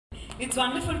It's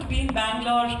wonderful to be in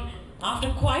Bangalore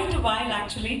after quite a while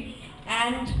actually,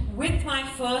 and with my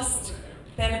first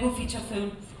Telugu feature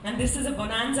film. And this is a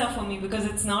bonanza for me because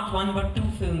it's not one but two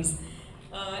films.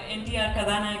 NTR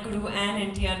Kadanaikudu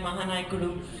and NTR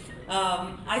Mahanaikudu.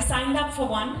 I signed up for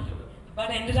one, but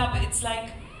ended up, it's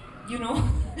like, you know,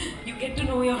 you get to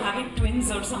know you're having twins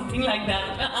or something like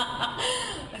that.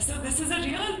 So this is a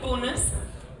real bonus,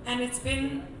 and it's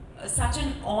been such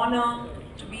an honor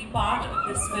to be part of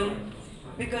this film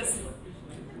because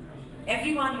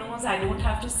everyone knows, I don't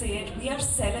have to say it, we are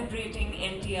celebrating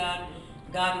NTR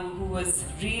Garu, who was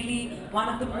really one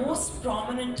of the most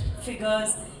prominent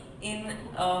figures in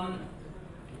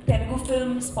Telugu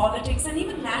films, politics, and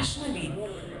even nationally.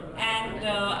 And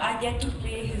I get to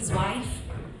play his wife,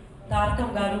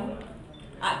 Tarakam Garu.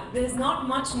 There's not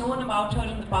much known about her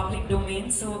in the public domain,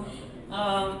 so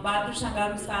BalaKrishna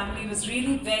Garu's family was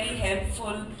really very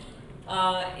helpful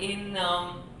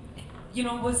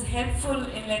was helpful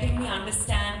in letting me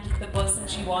understand the person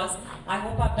she was. I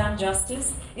hope I've done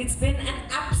justice. It's been an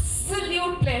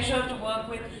absolute pleasure to work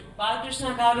with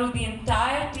BalaKrishna Garu, the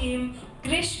entire team,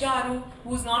 Krish Garu,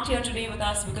 who's not here today with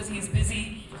us because he's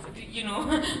busy,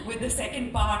 with the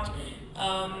second part.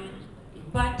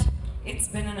 But it's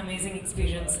been an amazing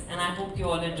experience, and I hope you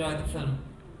all enjoy the film.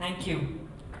 Thank you.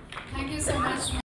 Thank you so much.